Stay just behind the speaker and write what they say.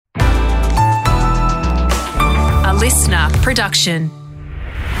listener production.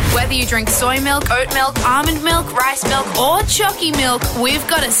 Whether you drink soy milk, oat milk, almond milk, rice milk, or chalky milk, we've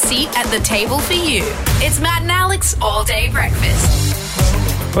got a seat at the table for you. It's Matt and Alex All Day Breakfast.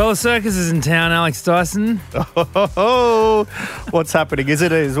 Well, the circus is in town, Alex Dyson. Oh, what's happening? Is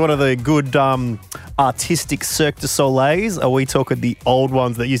it one of the good artistic Cirque du Soleils? Are we talking the old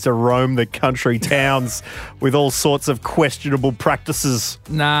ones that used to roam the country towns with all sorts of questionable practices?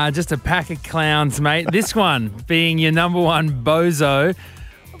 Nah, just a pack of clowns, mate. This one being your number one bozo.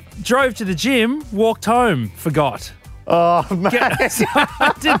 Drove to the gym, walked home, forgot. Oh, mate.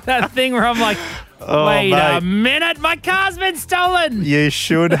 I did that thing where I'm like, wait a minute, my car's been stolen. You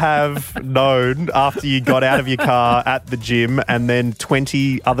should have known after you got out of your car at the gym and then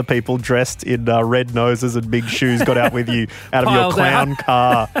 20 other people dressed in red noses and big shoes got out with you out of your clown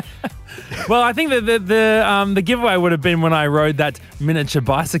car. Well, I think that the giveaway would have been when I rode that miniature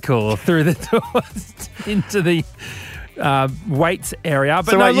bicycle through the doors into the weights area.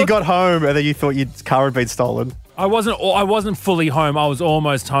 But so no, you got home and then you thought your car had been stolen? I wasn't fully home. I was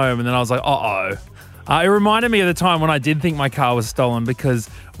almost home, and then I was like, uh-oh. It reminded me of the time when I did think my car was stolen because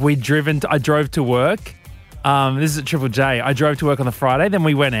I drove to work. This is at Triple J. I drove to work on the Friday, then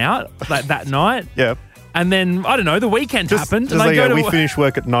we went out that night. Yeah. And then, I don't know, the weekend happened. We finished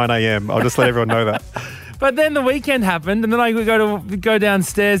work at 9 a.m. I'll just let everyone know that. But then the weekend happened, and then I go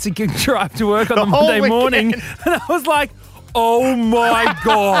downstairs to drive to work on the Monday morning, and I was like, oh my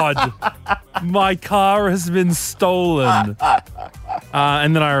God, my car has been stolen.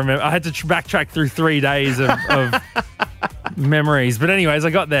 And then I remember I had to backtrack through 3 days of memories. But anyways, I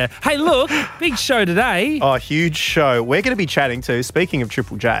got there. Hey, look, big show today. Oh, huge show. We're going to be chatting to, speaking of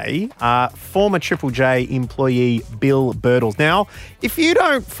Triple J, former Triple J employee Bill Birtles. Now, if you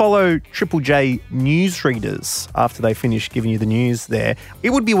don't follow Triple J newsreaders after they finish giving you the news there,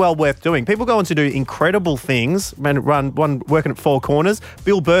 it would be well worth doing. People go on to do incredible things. Run one working at Four Corners.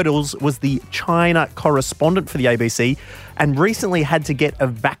 Bill Birtles was the China correspondent for the ABC and recently had to get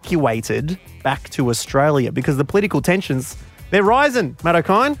evacuated back to Australia because the political tensions, they're rising, Matt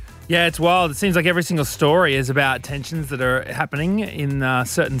O'Kine. Yeah, it's wild. It seems like every single story is about tensions that are happening in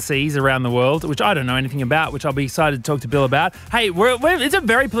certain seas around the world, which I don't know anything about, which I'll be excited to talk to Bill about. Hey, it's a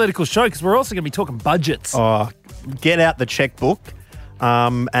very political show because we're also going to be talking budgets. Oh, get out the checkbook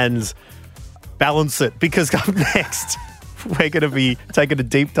and balance it because up next, we're going to be taking a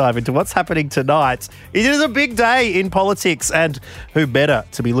deep dive into what's happening tonight. It is a big day in politics, and who better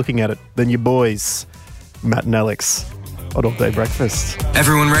to be looking at it than your boys, Matt and Alex, on All Day Breakfast.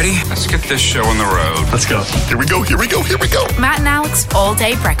 Everyone ready? Let's get this show on the road. Let's go. Here we go. Matt and Alex All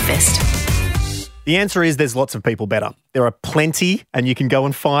Day Breakfast. The answer is there's lots of people better. There are plenty, and you can go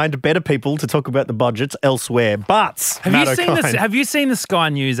and find better people to talk about the budgets elsewhere. But have you seen the Sky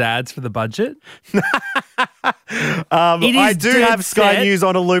News ads for the budget? I do have Sky News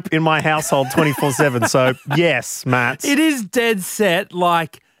on a loop in my household 24/7. So yes, Matt. It is dead set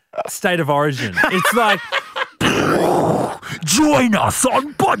like State of Origin. It's like, join us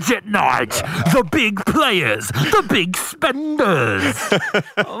on budget night. The big players, the big spenders.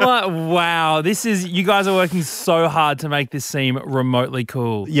 Like, wow, you guys are working so hard to make this seem remotely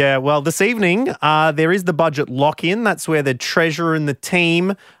cool. Yeah, well, this evening there is the budget lock-in. That's where the treasurer and the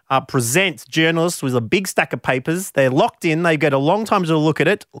team present journalists with a big stack of papers. They're locked in. They get a long time to look at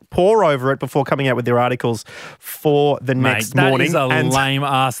it, pore over it before coming out with their articles for the next morning. That is a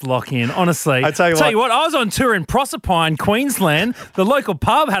lame-ass lock-in. Honestly, I tell you what, I was on tour in Proserpine, Queensland. The local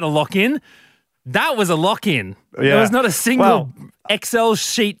pub had a lock-in. That was a lock-in. Yeah. There was not a single Excel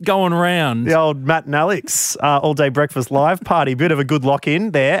sheet going around. The old Matt and Alex All Day Breakfast live party. Bit of a good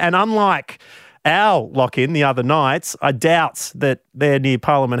lock-in there. And unlike our lock-in the other night, I doubt that they're near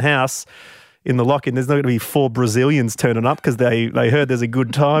Parliament House in the lock-in. There's not going to be 4 Brazilians turning up because they heard there's a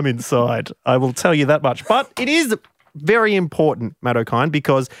good time inside. I will tell you that much. But it is very important, Matt O'Kine,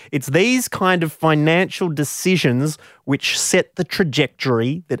 because it's these kind of financial decisions which set the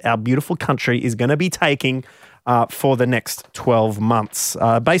trajectory that our beautiful country is going to be taking for the next 12 months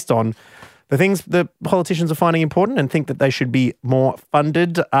based on the things that politicians are finding important and think that they should be more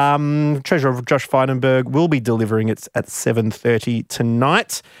funded. Treasurer Josh Frydenberg will be delivering it at 7:30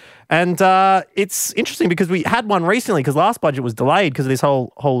 tonight. And it's interesting because we had one recently because last budget was delayed because of this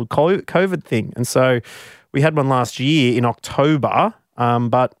whole COVID thing. And so we had one last year in October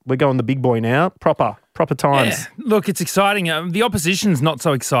but we're going the big boy now. Proper times. Yeah. Look, it's exciting. The opposition's not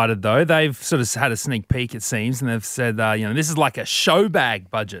so excited, though. They've sort of had a sneak peek, it seems, and they've said, this is like a show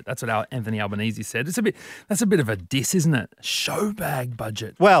bag budget. That's what Anthony Albanese said. That's a bit of a diss, isn't it? Show bag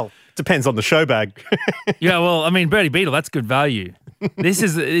budget. Well, depends on the show bag. Yeah, well, I mean, Bertie Beetle, that's good value.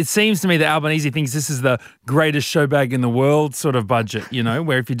 It seems to me that Albanese thinks this is the greatest show bag in the world sort of budget,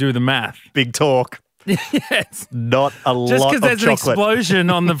 where if you do the math. Big talk. Yes. Not a lot of chocolate. Just because there's an explosion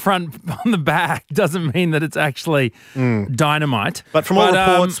on the back doesn't mean that it's actually dynamite. But from all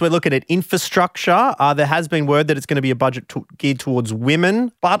reports, we're looking at infrastructure. There has been word that it's going to be a budget geared towards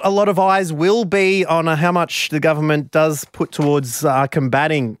women, but a lot of eyes will be on how much the government does put towards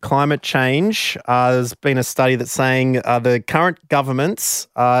combating climate change. There's been a study that's saying the current government's,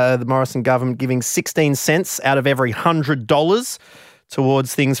 the Morrison government, giving 16 cents out of every $100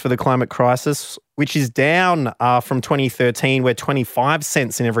 towards things for the climate crisis, which is down from 2013, where 25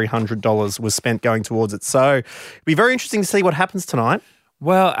 cents in every $100 was spent going towards it. So it'll be very interesting to see what happens tonight.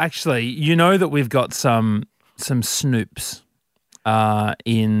 Well, actually, that we've got some snoops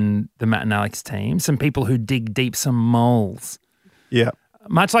in the Matt and Alex team, some people who dig deep, some moles. Yeah.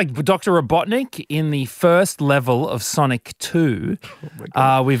 Much like Dr. Robotnik in the first level of Sonic 2,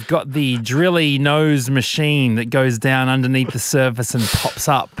 we've got the drilly nose machine that goes down underneath the surface and pops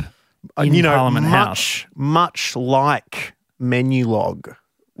up in Parliament House. Much like Menulog,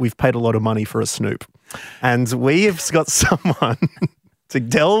 we've paid a lot of money for a snoop. And we have got someone to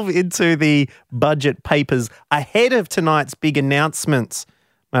delve into the budget papers ahead of tonight's big announcements,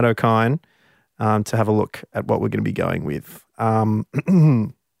 Matt O'Kine, to have a look at what we're going to be going with. What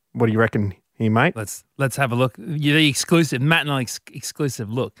do you reckon here, mate? Let's have a look. The exclusive, Matt and Alex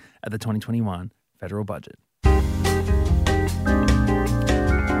exclusive look at the 2021 federal budget.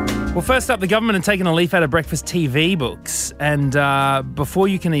 Well, first up, the government had taken a leaf out of breakfast TV books, and before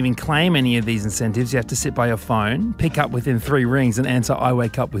you can even claim any of these incentives, you have to sit by your phone, pick up within 3 rings, and answer, "I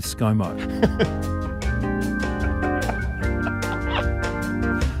wake up with ScoMo."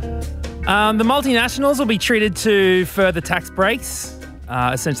 The multinationals will be treated to further tax breaks,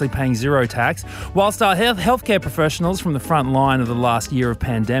 essentially paying zero tax, whilst our healthcare professionals from the front line of the last year of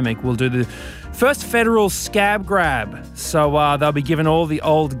pandemic will do the first federal scab grab. So they'll be given all the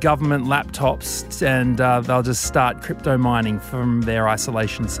old government laptops and they'll just start crypto mining from their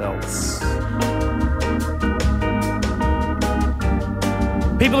isolation cells.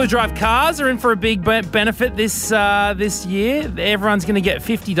 People who drive cars are in for a big benefit this year. Everyone's going to get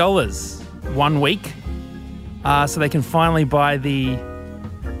 $50 1 week, so they can finally buy the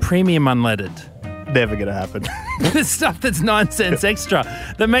premium unleaded. Never going to happen. The stuff that's 9 cents extra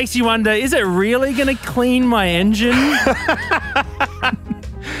that makes you wonder, is it really going to clean my engine?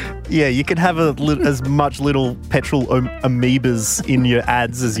 Yeah, you can have as much little petrol amoebas in your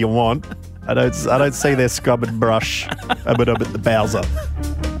ads as you want. I don't see their scrub and brush a bit at the Bowser.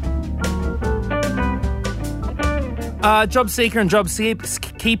 Job Seeker and Job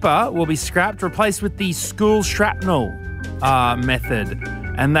Keeper will be scrapped, replaced with the school shrapnel method.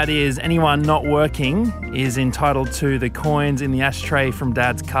 And that is, anyone not working is entitled to the coins in the ashtray from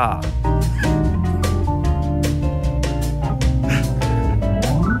Dad's car.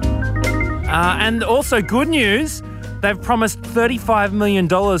 And also good news, they've promised $35 million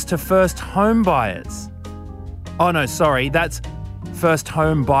to first home buyers. Oh no, sorry, that's first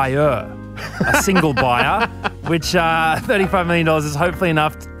home buyer. A single buyer, which $35 million is hopefully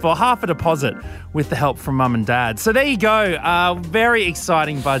enough for half a deposit with the help from mum and dad. So there you go. Very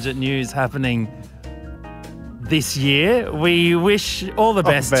exciting budget news happening this year. We wish all the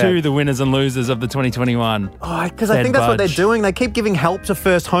best to the winners and losers of the 2021. Oh, because I think that's what they're doing. They keep giving help to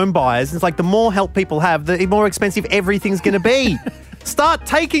first home buyers. It's like the more help people have, the more expensive everything's going to be. Start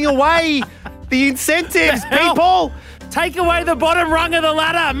taking away the incentives, people. Take away the bottom rung of the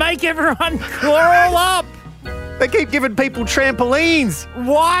ladder. Make everyone crawl up. They keep giving people trampolines.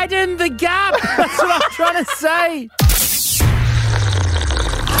 Widen the gap. That's what I'm trying to say.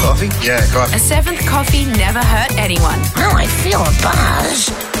 Coffee? Yeah, coffee. A 7th coffee never hurt anyone. Oh, I feel a buzz.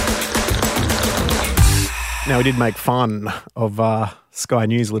 Now, we did make fun of Sky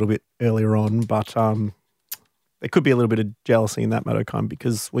News a little bit earlier on, but there could be a little bit of jealousy in that, Matt O'Kine,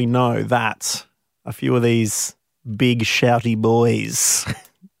 because we know that a few of these big shouty boys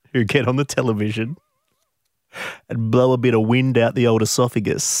who get on the television and blow a bit of wind out the old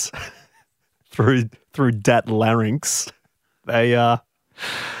esophagus through that larynx, they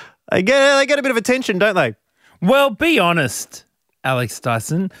get a bit of attention, don't they? Well, be honest, Alex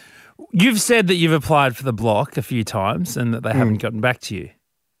Dyson. You've said that you've applied for the block a few times and that they haven't gotten back to you.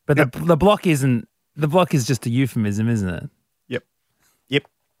 But the block is just a euphemism, isn't it? Yep.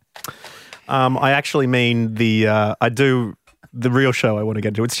 I actually mean the real show I want to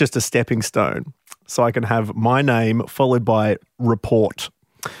get to. It's just a stepping stone. So I can have my name followed by report.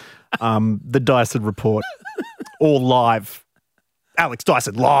 The Dyson Report. All live. Alex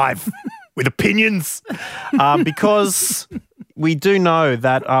Dyson live with opinions. Because we do know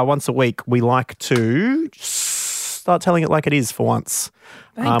that once a week we like to start telling it like it is for once.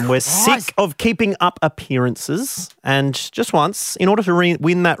 We're sick of keeping up appearances, and just once, in order to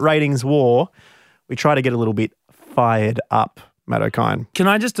win that ratings war, we try to get a little bit fired up, Matt O'Kine. Can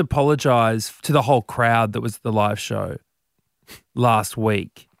I just apologise to the whole crowd that was at the live show last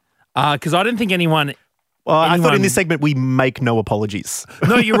week? Because I didn't think anyone... Well, I thought in this segment we make no apologies.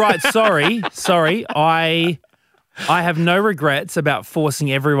 No, you're right. Sorry. I have no regrets about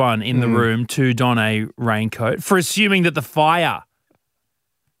forcing everyone in the room to don a raincoat for assuming that the fire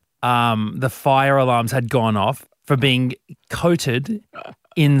alarms had gone off, for being coated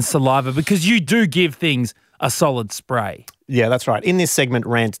in saliva, because you do give things a solid spray. Yeah, that's right. In this segment,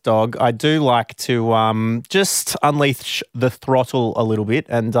 Rant Dog, I do like to just unleash the throttle a little bit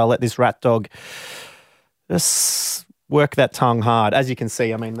and let this rat dog just work that tongue hard. As you can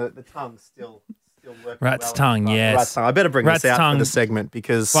see, I mean, the tongue's still working. Rat's tongue, yes. Rat's tongue. I better bring Rat's this out tongue for the segment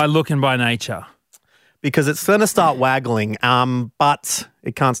because by looking by nature. Because it's going to start waggling, but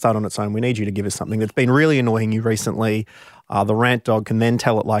it can't start on its own. We need you to give us something that's been really annoying you recently. The Rant Dog can then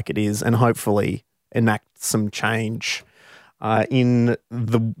tell it like it is and hopefully enact some change in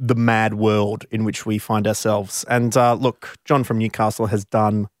the mad world in which we find ourselves. And look, John from Newcastle has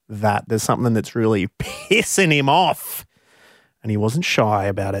done that. There's something that's really pissing him off, and he wasn't shy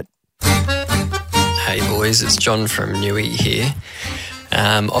about it. Hey boys, it's John from Newey here.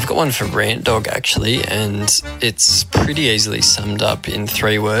 I've got one for Rant Dog actually, and it's pretty easily summed up in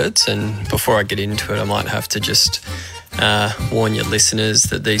 3 words. And before I get into it, I might have to just warn your listeners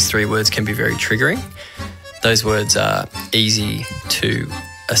that these 3 words can be very triggering. Those words are easy to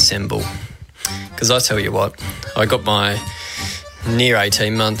assemble. Because I tell you what, I got my near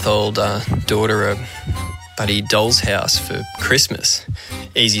 18-month-old daughter a buddy doll's house for Christmas.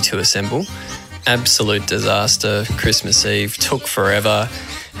 Easy to assemble. Absolute disaster. Christmas Eve took forever,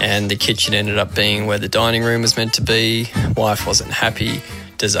 and the kitchen ended up being where the dining room was meant to be. Wife wasn't happy.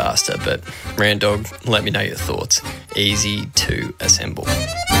 Disaster. But Rant Dog, let me know your thoughts. Easy to assemble.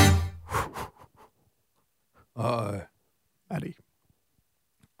 Uh-oh. Addy.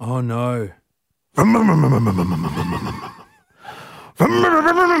 Oh, no.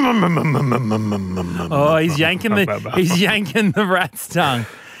 Oh, he's yanking the rat's tongue.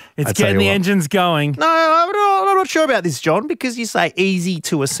 It's getting the engines going. No, I'm not sure about this, John, because you say easy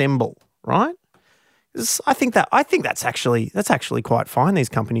to assemble, right? I think that's actually quite fine, these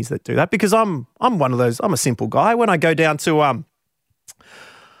companies that do that, because I'm one of those. I'm a simple guy. When I go down to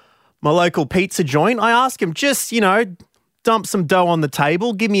my local pizza joint, I ask him, just, dump some dough on the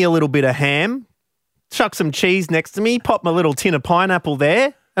table, give me a little bit of ham, chuck some cheese next to me, pop my little tin of pineapple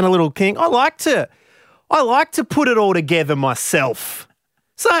there and a little king. I like to put it all together myself.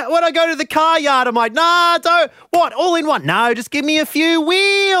 So when I go to the car yard, I'm like, nah, don't, what, all in one? No, just give me a few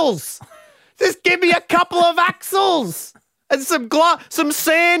wheels. Just give me a couple of axles and some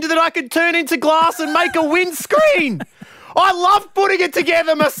sand that I can turn into glass and make a windscreen. I love putting it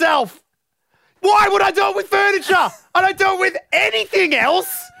together myself. Why would I do it with furniture? I don't do it with anything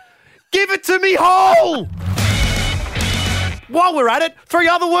else. Give it to me whole. While we're at it, 3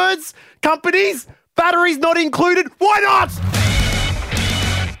 other words, companies, batteries not included. Why not?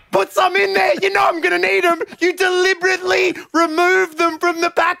 Put some in there. You know I'm going to need them. You deliberately remove them from the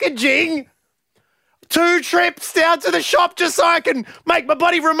packaging. 2 trips down to the shop just so I can make my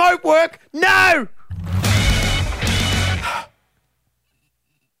bloody remote work. No.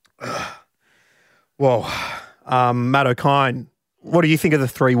 Whoa. Matt O'Kine, what do you think of the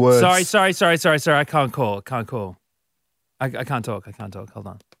 3 words? Sorry. I can't call. I can't talk. Hold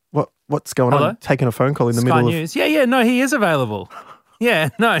on. What's going on? Taking a phone call in the middle of... News. Yeah, no, he is available. Yeah,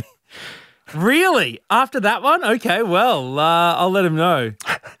 no. Really? After that one? Okay, well, I'll let him know.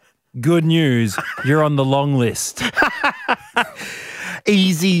 Good news. You're on the long list.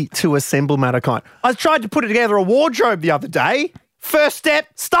 Easy to assemble, Matt O'Kine. I tried to put together a wardrobe the other day. First step,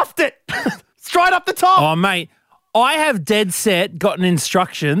 stuffed it. Straight up the top. Oh, mate, I have dead set gotten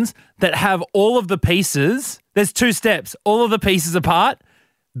instructions that have all of the pieces. There's 2 steps. All of the pieces apart,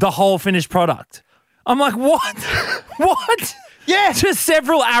 the whole finished product. I'm like, what? What? Yeah. Just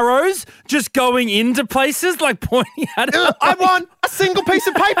several arrows just going into places, like pointing at it. I want a single piece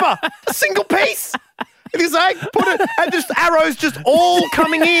of paper. A single piece. If you're saying put it, and just arrows just all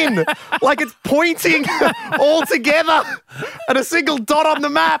coming in, like it's pointing all together at a single dot on the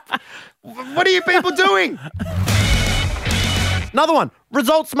map. What are you people doing? Another one.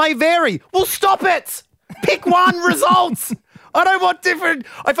 Results may vary. Well, stop it. Pick one result. I don't want different.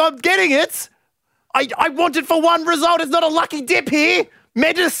 If I'm getting it, I want it for one result. It's not a lucky dip here.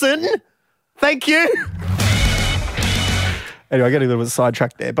 Medicine. Thank you. Anyway, getting a little bit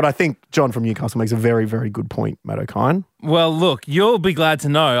sidetracked there. But I think John from Newcastle makes a very, very good point, Matt O'Kine. Well, look, you'll be glad to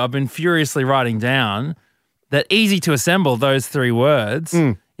know I've been furiously writing down that easy to assemble those three words.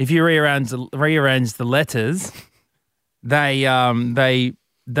 If you rearrange the letters, they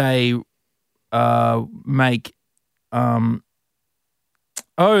make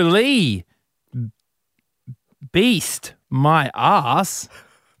oh Lee beast my ass.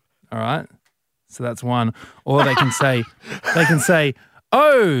 All right. So that's one. Or they can say,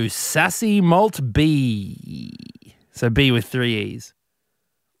 oh, sassy malt B. So B with three E's.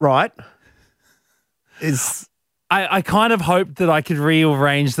 Right. I kind of hoped that I could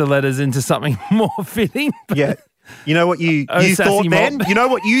rearrange the letters into something more fitting. Yeah. You know what you thought then? You know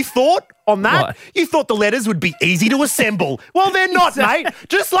what you thought on that? What? You thought the letters would be easy to assemble. Well, they're not, mate.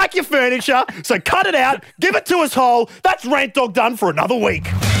 Just like your furniture. So cut it out. Give it to us whole. That's Rant Dog done for another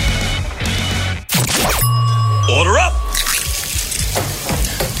week. Order up.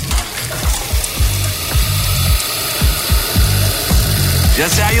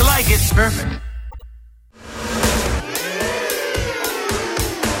 Just how you like it. Perfect.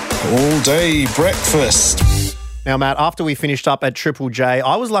 All day breakfast. Now, Matt, after we finished up at Triple J,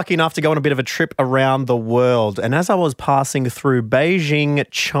 I was lucky enough to go on a bit of a trip around the world. And as I was passing through Beijing,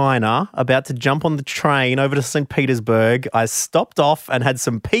 China, about to jump on the train over to St. Petersburg, I stopped off and had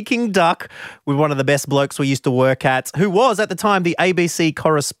some Peking duck with one of the best blokes we used to work at, who was at the time the ABC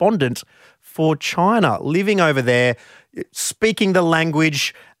correspondent for China, living over there, speaking the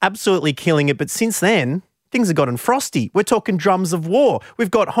language, absolutely killing it. But since then, things have gotten frosty. We're talking drums of war. We've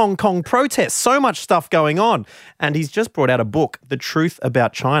got Hong Kong protests, so much stuff going on. And he's just brought out a book, The Truth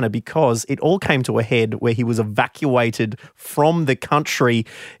About China, because it all came to a head where he was evacuated from the country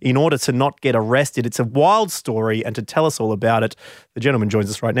in order to not get arrested. It's a wild story, and to tell us all about it, the gentleman joins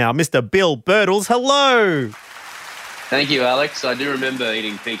us right now, Mr. Bill Birtles. Hello. Thank you, Alex. I do remember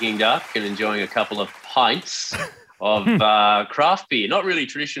eating Peking duck and enjoying a couple of pints of craft beer. Not really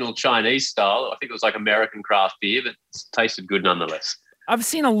traditional Chinese style. I think it was like American craft beer, but it tasted good nonetheless. I've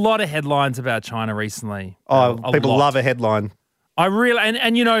seen a lot of headlines about China recently. Oh, people love a headline. I really,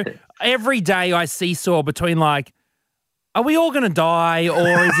 and you know, every day I seesaw between like, are we all going to die,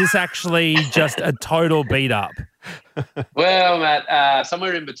 or is this actually just a total beat up? Well, Matt,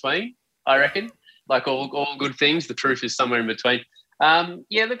 somewhere in between, I reckon. Like all good things, the truth is somewhere in between.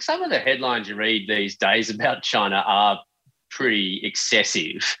 Yeah, look, some of the headlines you read these days about China are pretty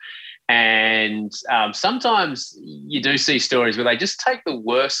excessive. And sometimes you do see stories where they just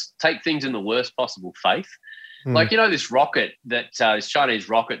take things in the worst possible faith. Like, you know, this rocket this Chinese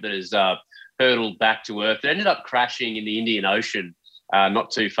rocket that has hurtled back to Earth, it ended up crashing in the Indian Ocean,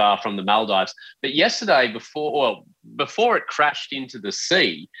 not too far from the Maldives. But yesterday, before it crashed into the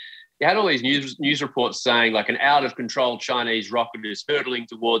sea, you had all these news reports saying like an out-of-control Chinese rocket is hurtling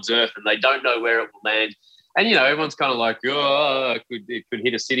towards Earth and they don't know where it will land. And, you know, everyone's kind of like, oh, it could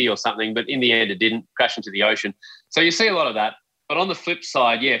hit a city or something. But in the end, it didn't crash into the ocean. So you see a lot of that. But on the flip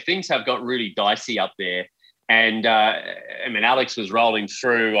side, yeah, things have got really dicey up there. And, I mean, Alex was rolling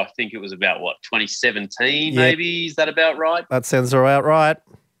through, I think it was about, 2017 maybe? Is that about right? That sounds about right.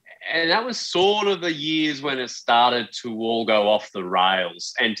 And that was sort of the years when it started to all go off the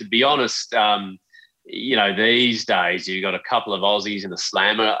rails. And to be honest, you know, these days you've got a couple of Aussies in a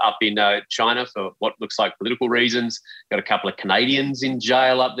slammer up in China for what looks like political reasons. Got a couple of Canadians in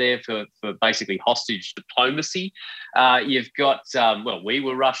jail up there for basically hostage diplomacy. You've got, we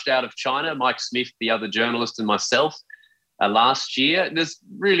were rushed out of China, Mike Smith, the other journalist, and myself last year. There's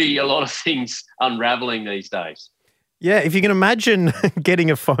really a lot of things unravelling these days. Yeah, if you can imagine getting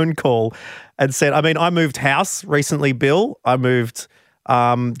a phone call and said, I mean, I moved house recently, Bill. I moved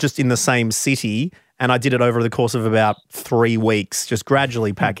just in the same city, and I did it over the course of about 3 weeks, just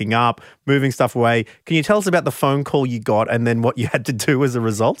gradually packing up, moving stuff away. Can you tell us about the phone call you got and then what you had to do as a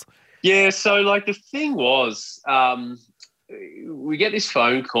result? Yeah, so like the thing was, we get this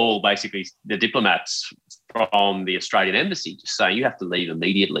phone call, basically the diplomats from the Australian embassy just saying you have to leave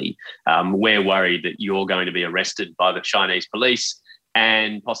immediately. We're worried that you're going to be arrested by the Chinese police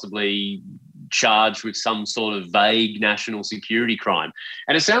and possibly charged with some sort of vague national security crime.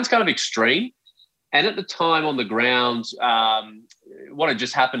 And it sounds kind of extreme. And at the time on the ground, what had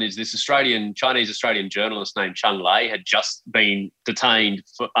just happened is this Chinese-Australian journalist named Cheng Lei had just been detained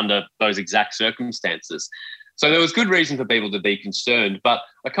under those exact circumstances. So there was good reason for people to be concerned, but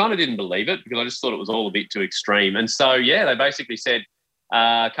I kind of didn't believe it because I just thought it was all a bit too extreme. And so, yeah, they basically said,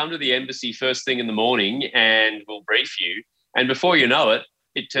 come to the embassy first thing in the morning and we'll brief you. And before you know it,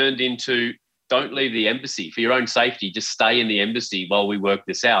 it turned into don't leave the embassy. For your own safety, just stay in the embassy while we work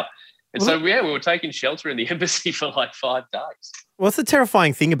this out. And so, yeah, we were taking shelter in the embassy for like 5 days. What's the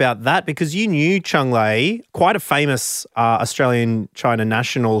terrifying thing about that? Because you knew Cheng Lei, quite a famous Australian China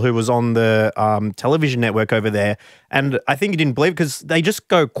national who was on the television network over there. And I think you didn't believe because they just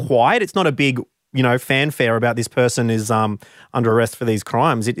go quiet. It's not a big, fanfare about this person is under arrest for these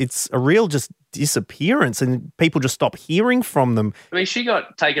crimes. It's a real just disappearance and people just stop hearing from them. I mean, she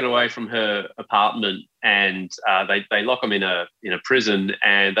got taken away from her apartment and they lock them in a prison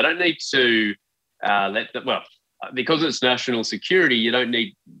and they don't need to because it's national security,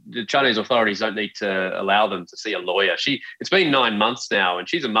 the Chinese authorities don't need to allow them to see a lawyer. It's been 9 months now and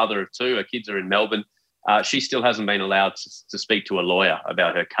she's a mother of 2. Her kids are in Melbourne. She still hasn't been allowed to speak to a lawyer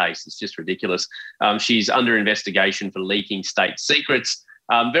about her case. It's just ridiculous. She's under investigation for leaking state secrets.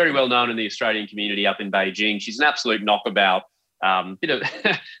 Very well known in the Australian community up in Beijing. She's an absolute knockabout. I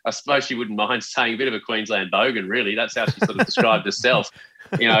suppose she wouldn't mind saying a bit of a Queensland bogan, really. That's how she sort of described herself.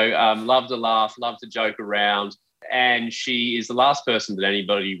 Loved to laugh, loved to joke around. And she is the last person that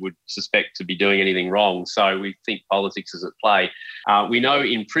anybody would suspect to be doing anything wrong. So we think politics is at play. We know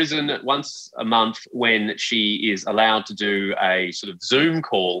in prison once a month when she is allowed to do a sort of Zoom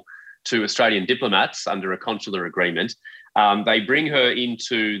call to Australian diplomats under a consular agreement, they bring her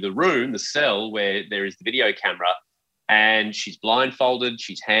into the room, the cell, where there is the video camera, and she's blindfolded,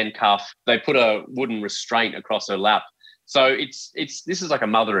 she's handcuffed. They put a wooden restraint across her lap. So this is like a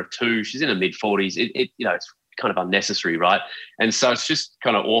mother of 2. She's in her mid-40s. It's kind of unnecessary, right? And so it's just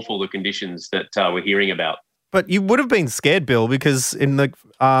kind of awful, the conditions that we're hearing about. But you would have been scared, Bill, because in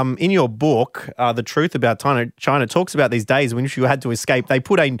your book, The Truth About China talks about these days when you had to escape. They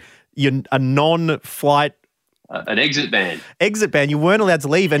put a non-flight an exit ban. Exit ban. You weren't allowed to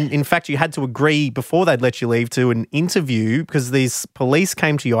leave. And in fact, you had to agree before they'd let you leave to an interview because these police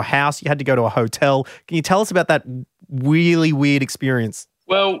came to your house. You had to go to a hotel. Can you tell us about that really weird experience?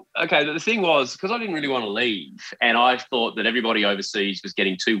 Well, okay, the thing was, because I didn't really want to leave and I thought that everybody overseas was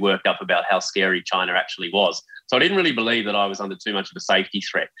getting too worked up about how scary China actually was. So I didn't really believe that I was under too much of a safety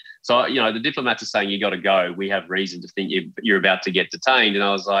threat. So, the diplomats are saying, you got to go. We have reason to think you're about to get detained. And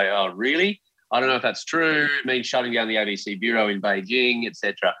I was like, oh, really? I don't know if that's true. It means shutting down the ABC bureau in Beijing,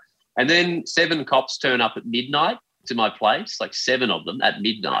 etc. And then 7 cops turn up at midnight to my place, like 7 of them at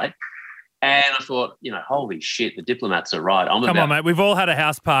midnight. And I thought, holy shit, the diplomats are right. Come on, mate. We've all had a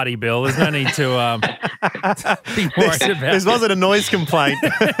house party, Bill. There's no need to be worried about This wasn't a noise complaint.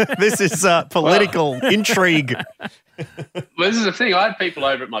 This is political intrigue. Well, this is the thing. I had people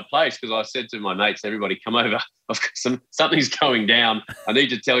over at my place because I said to my mates, everybody come over. Something's going down. I need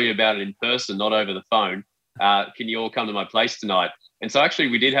to tell you about it in person, not over the phone. Can you all come to my place tonight? And so actually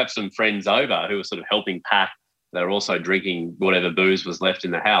we did have some friends over who were sort of helping pack. They were also drinking whatever booze was left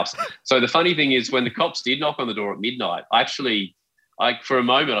in the house. So the funny thing is when the cops did knock on the door at midnight, for a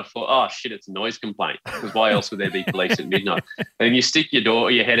moment I thought, oh, shit, it's a noise complaint because why else would there be police at midnight? And you stick your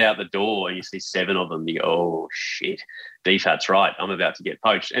head out the door and you see 7 of them. You go, oh, shit, DFAT's right. I'm about to get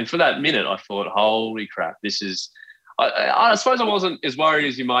poached. And for that minute I thought, holy crap, this is – I suppose I wasn't as worried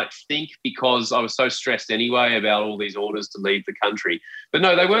as you might think because I was so stressed anyway about all these orders to leave the country. But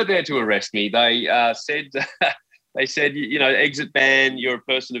no, they weren't there to arrest me. They said, exit ban, you're a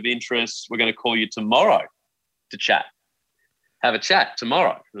person of interest. We're going to call you tomorrow to chat. Have a chat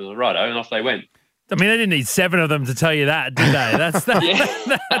tomorrow. Righto, and off they went. I mean, they didn't need 7 of them to tell you that, did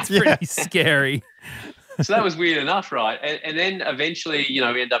they? That's pretty scary. So that was weird enough, right? And then eventually, we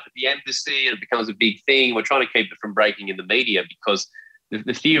end up at the embassy and it becomes a big thing. We're trying to keep it from breaking in the media because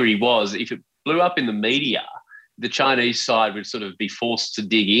the theory was if it blew up in the media, the Chinese side would sort of be forced to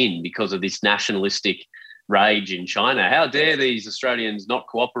dig in because of this nationalistic rage in China. How dare these Australians not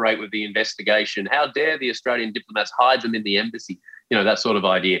cooperate with the investigation? How dare the Australian diplomats hide them in the embassy? That sort of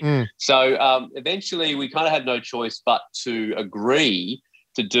idea. So eventually we kind of had no choice but to agree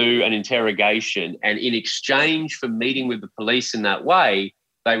to do an interrogation, and in exchange for meeting with the police in that way,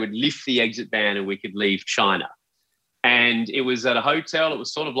 they would lift the exit ban and we could leave China. And it was at a hotel. It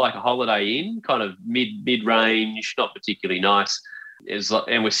was sort of like a Holiday Inn, kind of mid-range, not particularly nice.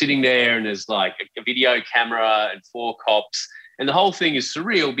 And we're sitting there and there's like a video camera and 4 cops. And the whole thing is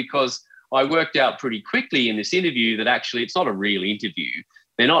surreal because I worked out pretty quickly in this interview that actually it's not a real interview.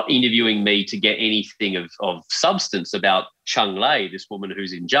 they're not interviewing me to get anything of substance about Cheng Lei, this woman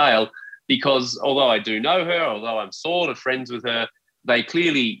who's in jail, because although I do know her, although I'm sort of friends with her, they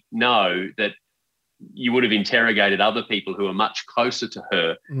clearly know that you would have interrogated other people who are much closer to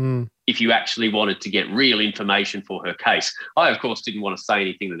her if you actually wanted to get real information for her case. I, of course, didn't want to say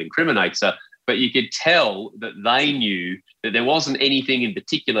anything that incriminates her, but you could tell that they knew that there wasn't anything in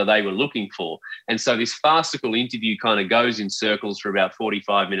particular they were looking for. And so this farcical interview kind of goes in circles for about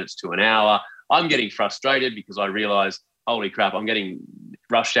 45 minutes to an hour. I'm getting frustrated because I realise, holy crap, I'm getting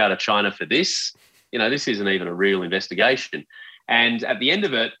rushed out of China for this. This isn't even a real investigation. And at the end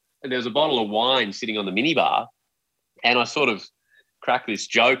of it, there was a bottle of wine sitting on the minibar, and I sort of cracked this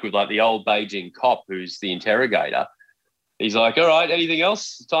joke with like the old Beijing cop who's the interrogator. He's like, all right, anything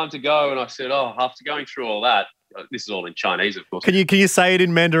else? It's time to go. And I said, after going through all that, this is all in Chinese, of course. Can you say it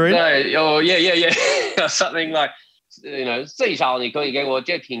in Mandarin? Yeah. Something like, 最少你可以给我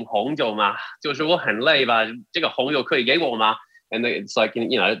这瓶红酒吗？就是我很累吧，这个红酒可以给我吗？ And it's like,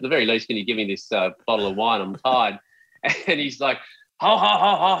 at the very least, can you give me this bottle of wine? I'm tired. And he's like,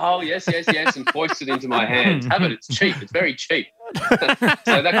 yes, and foists it into my hands. Have it, it's cheap, it's very cheap.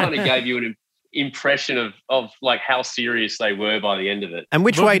 So that kind of gave you an impression of like how serious they were by the end of it. And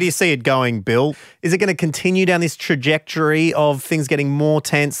which way do you see it going, Bill? Is it going to continue down this trajectory of things getting more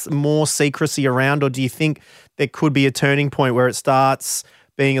tense, more secrecy around, or do you think there could be a turning point where it starts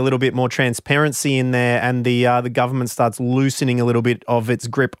being a little bit more transparency in there and the government starts loosening a little bit of its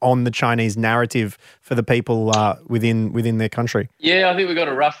grip on the Chinese narrative for the people within their country? Yeah, I think we've got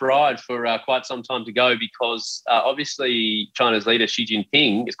a rough ride for quite some time to go because obviously China's leader Xi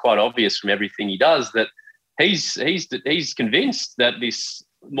Jinping, is quite obvious from everything he does that he's convinced that this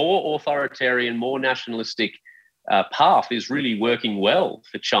more authoritarian, more nationalistic path is really working well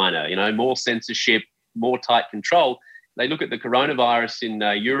for China. More censorship, more tight control. They look at the coronavirus in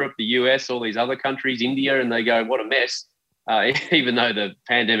Europe, the US, all these other countries, India, and they go, what a mess. Even though the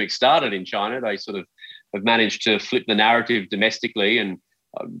pandemic started in China, they sort of have managed to flip the narrative domestically. And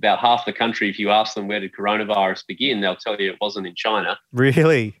about half the country, if you ask them where did coronavirus begin, they'll tell you it wasn't in China.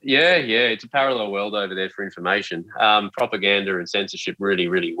 Really? Yeah. It's a parallel world over there for information. Propaganda and censorship really,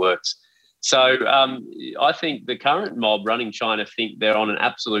 really works. So I think the current mob running China think they're on an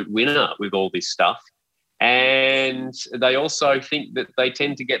absolute winner with all this stuff. And they also think that they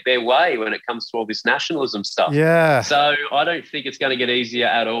tend to get their way when it comes to all this nationalism stuff. Yeah. So I don't think it's going to get easier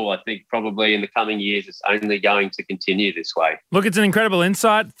at all. I think probably in the coming years it's only going to continue this way. Look, it's an incredible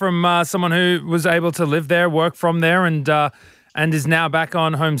insight from someone who was able to live there, work from there, and is now back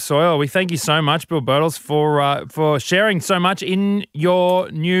on home soil. We thank you so much, Bill Birtles, for sharing so much in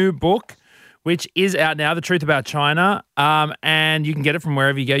your new book, which is out now, The Truth About China, and you can get it from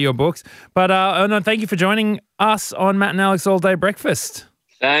wherever you get your books. But thank you for joining us on Matt and Alex All Day Breakfast.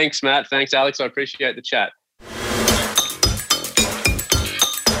 Thanks, Matt. Thanks, Alex. I appreciate the chat.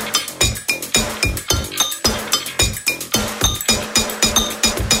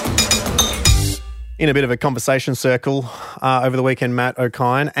 In a bit of a conversation circle over the weekend, Matt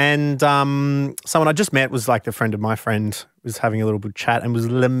O'Kine, and someone I just met was like the friend of my friend, was having a little bit of chat and was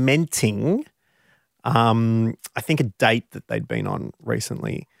lamenting, I think, a date that they'd been on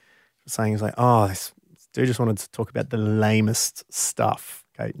recently, saying, he's like, this dude just wanted to talk about the lamest stuff.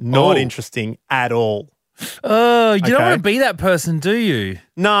 Okay, not interesting at all. Oh, you don't want to be that person, do you?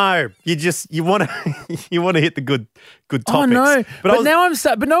 No, you want to hit the good topics. Oh no, but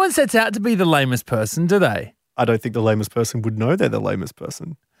no one sets out to be the lamest person, do they? I don't think the lamest person would know they're the lamest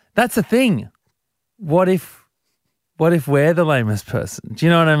person. That's the thing. What if we're the lamest person? Do you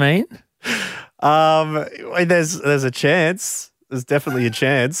know what I mean? There's a chance. There's definitely a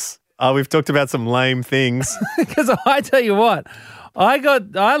chance. We've talked about some lame things. Because I tell you what, I had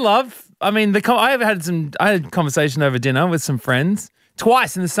a conversation over dinner with some friends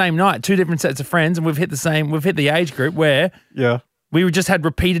twice in the same night, two different sets of friends, and we've hit the age group where we just had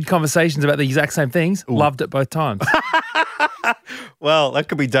repeated conversations about the exact same things. Ooh. Loved it both times. Well, that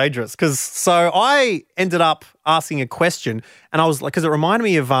could be dangerous so I ended up asking a question, and I was like, because it reminded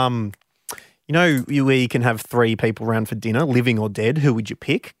me of where you can have three people around for dinner, living or dead. Who would you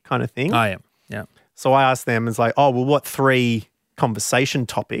pick, kind of thing? I am, yeah. So I asked them, it's like, what three conversation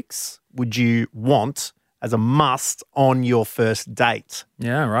topics would you want as a must on your first date?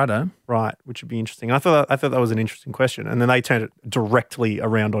 Yeah, righto. Right, which would be interesting. I thought that was an interesting question. And then they turned it directly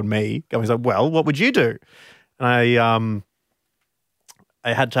around on me, going like, well, what would you do? And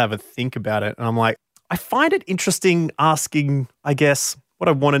I had to have a think about it. And I'm like, I find it interesting asking, I guess, what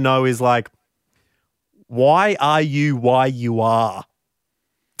I want to know is like, why are you why you are?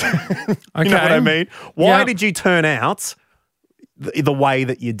 Okay. You know what I mean? Why did you turn out the way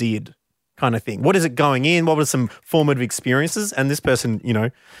that you did kind of thing? What is it going in? What were some formative experiences? And this person,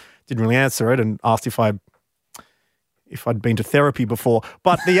 didn't really answer it and asked if I'd been to therapy before.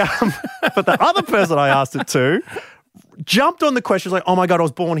 But the other person I asked it to jumped on the question, like, oh my God, I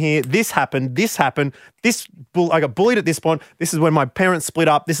was born here. This happened. I got bullied at this point. This is when my parents split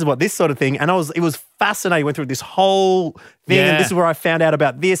up. This sort of thing. And it was fascinating. Went through this whole thing. Yeah. And this is where I found out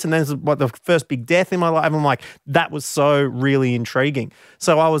about this. And then this is the first big death in my life. I'm like, that was so really intriguing.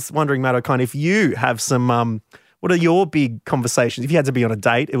 So I was wondering, Matt O'Kine, if you have some, what are your big conversations? If you had to be on a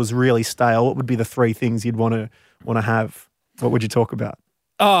date, it was really stale, what would be the 3 things you'd want to have? What would you talk about?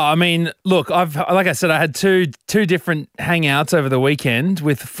 Oh, I mean, look, like I said, I had two different hangouts over the weekend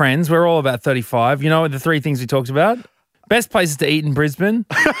with friends. We're all about 35. You know the 3 things we talked about? Best places to eat in Brisbane.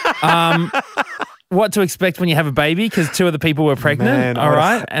 What to expect when you have a baby, because 2 of the people were pregnant. Man, all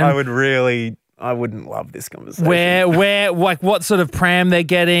right. And I wouldn't love this conversation. Where, like, what sort of pram they're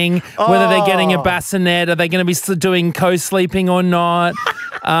getting, whether they're getting a bassinet, are they going to be doing co-sleeping or not?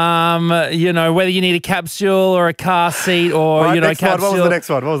 Whether you need a capsule or a car seat or, capsule.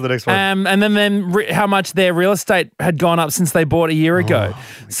 What was the next one? And then how much their real estate had gone up since they bought a year ago.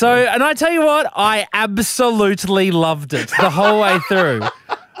 And I tell you what, I absolutely loved it the whole way through.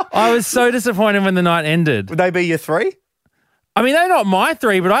 I was so disappointed when the night ended. Would they be your 3? I mean, they're not my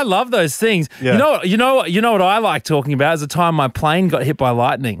 3, but I love those things. Yeah. You know what I like talking about is the time my plane got hit by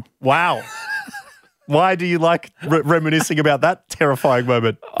lightning. Wow. Why do you like reminiscing about that terrifying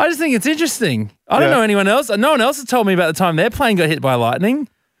moment? I just think it's interesting. I don't know anyone else. No one else has told me about the time their plane got hit by lightning.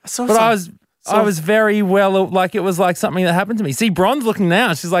 I was very well, like, it was like something that happened to me. See, Bron's looking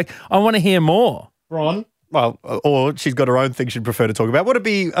now. She's like, I want to hear more. Bron? Well, or she's got her own thing she'd prefer to talk about. Would it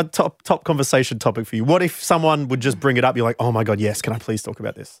be a top conversation topic for you? What if someone would just bring it up? You're like, oh my God, yes, can I please talk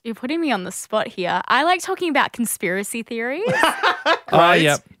about this? You're putting me on the spot here. I like talking about conspiracy theories. Right?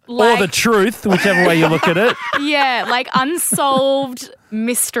 Yep. Or the truth, whichever way you look at it. Yeah, like unsolved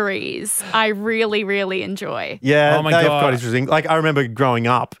mysteries. I really, really enjoy. Yeah, oh my they're God. quite interesting. Like, I remember growing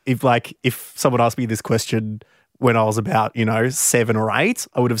up, if someone asked me this question when I was about, 7 or 8,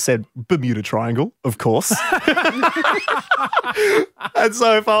 I would have said Bermuda Triangle, of course. And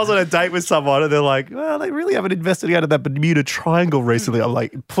so if I was on a date with someone and they're like, well, they really haven't investigated that Bermuda Triangle recently, I'm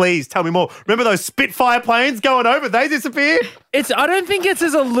like, please tell me more. Remember those Spitfire planes going over? They disappeared? I don't think it's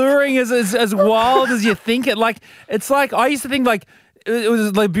as alluring as wild as you think it. Like, it's like, I used to think like, it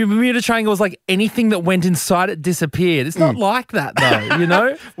was like Bermuda Triangle was like anything that went inside it disappeared. It's not like that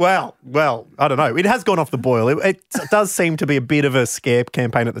though, Well, I don't know. It has gone off the boil. It does seem to be a bit of a scare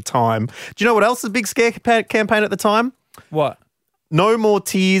campaign at the time. Do you know what else is a big scare campaign at the time? What? No More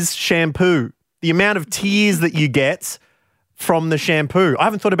Tears shampoo. The amount of tears that you get from the shampoo. I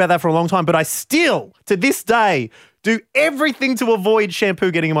haven't thought about that for a long time, but I still, to this day, do everything to avoid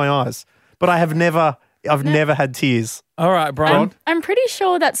shampoo getting in my eyes. But I've never had tears. All right, Brian. I'm pretty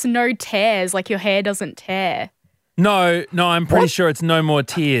sure that's no tears, like your hair doesn't tear. No, I'm pretty sure it's no more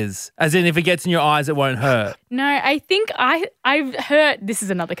tears. As in, if it gets in your eyes, it won't hurt. No, I think I've heard, this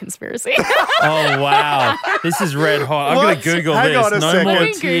is another conspiracy. Oh, wow. This is red hot. I'm going to Google Hang this. on a No second. more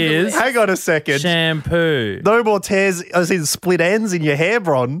tears. Hang on a second. Shampoo. No more tears, as in split ends in your hair,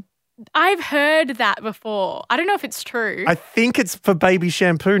 Bron. I've heard that before. I don't know if it's true. I think it's for baby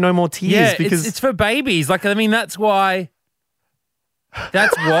shampoo, no more tears. Yeah, because it's for babies. Like, I mean, that's why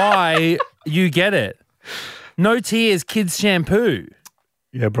you get it. No tears, kids shampoo.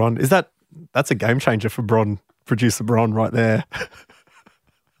 Yeah, Bron. That's a game changer for Bron, producer Bron right there.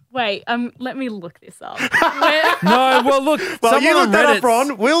 Wait, let me look this up. No, well, look. Well, you look that up, Reddit's-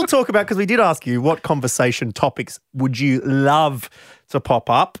 Bron. We'll talk about, because we did ask you, what conversation topics would you love to pop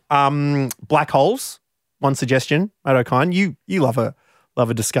up? Black holes, one suggestion. Matt O'Kine, you love a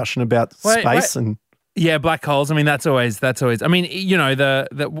discussion about space and. Yeah, black holes. I mean, that's always. I mean,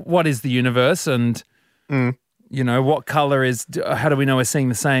 the what is the universe, and what color is? How do we know we're seeing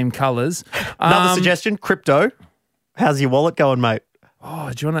the same colors? Another suggestion: crypto. How's your wallet going, mate?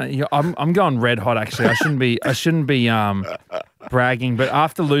 Oh, do you want to? I'm going red hot. Actually, I shouldn't be bragging, but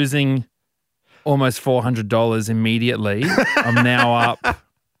after losing almost $400 immediately, I'm now up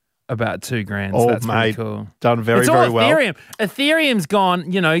about $2,000. Oh, That's mate, pretty cool. Done very, it's very all well. Ethereum. Ethereum's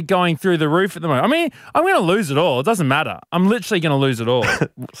gone, going through the roof at the moment. I mean, I'm going to lose it all. It doesn't matter. I'm literally going to lose it all.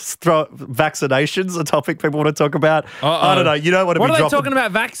 Vaccinations, a topic people want to talk about. I don't know. You don't want to What be are they dropping. talking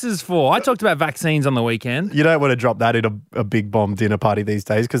about vaxxers for? I talked about vaccines on the weekend. You don't want to drop that in a big bomb dinner party these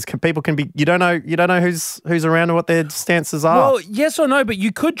days, because people can be. You don't know who's around and what their stances are. Well, yes or no, but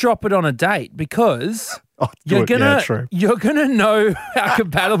you could drop it on a date because You're true. gonna know how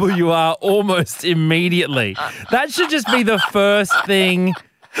compatible you are almost immediately. That should just be the first thing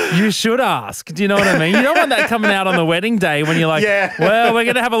you should ask. Do you know what I mean? You don't want that coming out on the wedding day when you're like, well, we're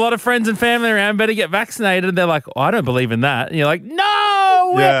going to have a lot of friends and family around, better get vaccinated. And they're like, oh, I don't believe in that. And you're like,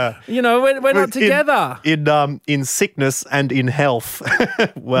 no, we're not together. In sickness and in health.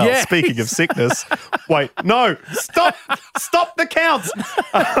 Well, speaking of sickness, wait, no, stop the counts.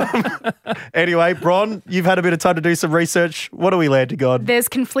 Anyway, Bron, you've had a bit of time to do some research. What do we land to, God? There's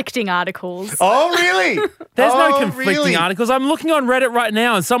conflicting articles. Oh, really? There's no conflicting articles. I'm looking on Reddit right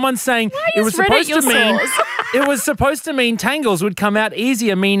now and someone's saying it was supposed to mean tangles would come out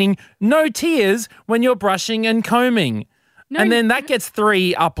easier, meaning no tears when you're brushing and combing. And then that gets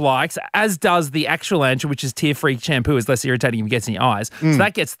 3 up likes, as does the actual answer, which is tear-free shampoo is less irritating if it gets in your eyes. So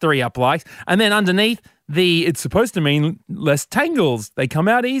that gets 3 up likes. And then underneath it's supposed to mean less tangles. They come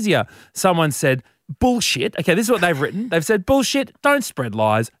out easier. Someone said, bullshit. Okay, this is what they've written. They've said, bullshit, don't spread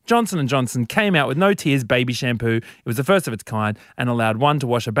lies. Johnson & Johnson came out with no tears baby shampoo. It was the first of its kind and allowed one to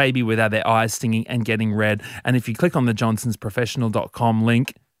wash a baby without their eyes stinging and getting red. And if you click on the johnsonsprofessional.com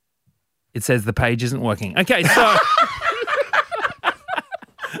link, it says the page isn't working. Okay, so...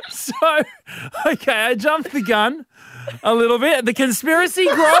 I jumped the gun a little bit. The conspiracy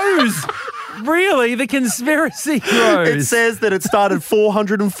grows. Really, the conspiracy grows. It says that it started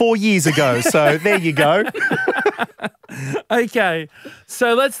 404 years ago. So there you go. Okay,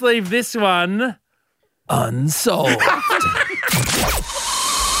 so let's leave this one unsolved.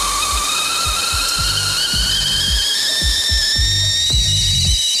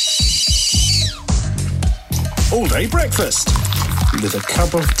 All day breakfast with a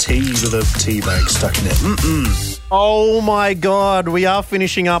cup of tea with a tea bag stuck in it. Oh my God, we are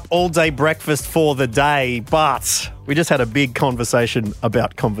finishing up all day breakfast for the day, but we just had a big conversation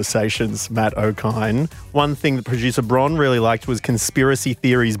about conversations, Matt O'Kine. One thing that producer Bron really liked was conspiracy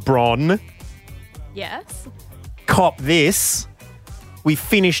theories. Bron. Yes. Cop this. We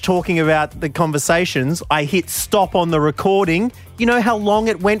finished talking about the conversations. I hit stop on the recording. You know how long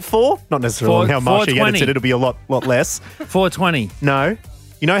it went for? Not necessarily how Marsha edited it. It'll be a lot less. 4:20. No.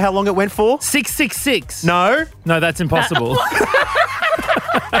 You know how long it went for? 666. No. No, that's impossible.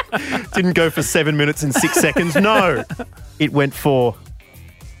 Didn't go for 7 minutes and 6 seconds. No. It went for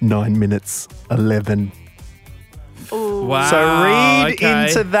 9 minutes, 11. Ooh. Wow. So read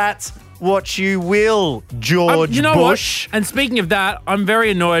into that what you will, George Bush. What? And speaking of that, I'm very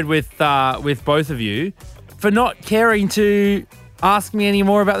annoyed with both of you for not caring to ask me any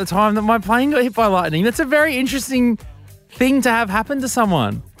more about the time that my plane got hit by lightning. That's a very interesting thing to have happen to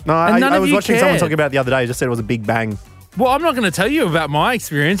someone. No, I was watching someone talking about it the other day. Just said it was a big bang. Well, I'm not going to tell you about my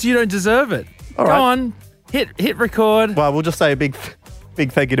experience. You don't deserve it. All Go right. on, hit record. Well, we'll just say a big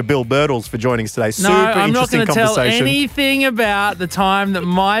thank you to Bill Birtles for joining us today. No, I'm not interesting going to tell conversation. anything about the time that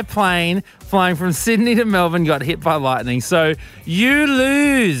my plane flying from Sydney to Melbourne got hit by lightning. So you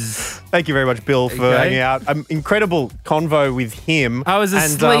lose. Thank you very much, Bill, for hanging out. Incredible convo with him. I was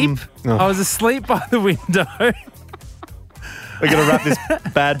asleep. I was asleep by the window. We're going to wrap this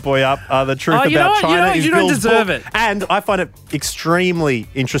bad boy up. The truth about China is you don't Bill's deserve book. it. And I find it extremely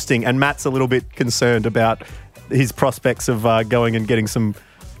interesting. And Matt's a little bit concerned about his prospects of going and getting some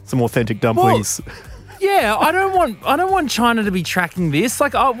authentic dumplings. Well, yeah, I don't want China to be tracking this.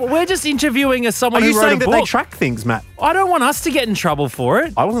 Like, we're just interviewing someone who wrote a book. Are you saying that they track things, Matt? I don't want us to get in trouble for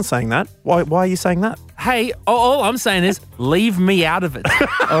it. I wasn't saying that. Why are you saying that? Hey, all I'm saying is leave me out of it.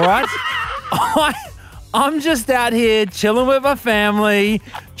 All right? I'm just out here chilling with my family,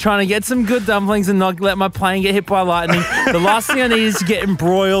 trying to get some good dumplings and not let my plane get hit by lightning. The last thing I need is to get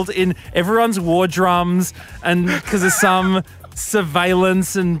embroiled in everyone's war drums and because of some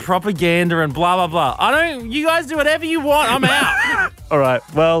surveillance and propaganda and blah, blah, blah. You guys do whatever you want. I'm out. All right.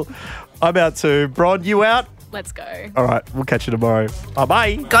 Well, I'm out too. Bron, you out? Let's go. All right. We'll catch you tomorrow.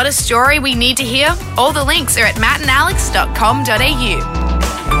 Bye-bye. Got a story we need to hear? All the links are at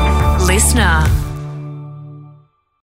mattandalex.com.au. Listener.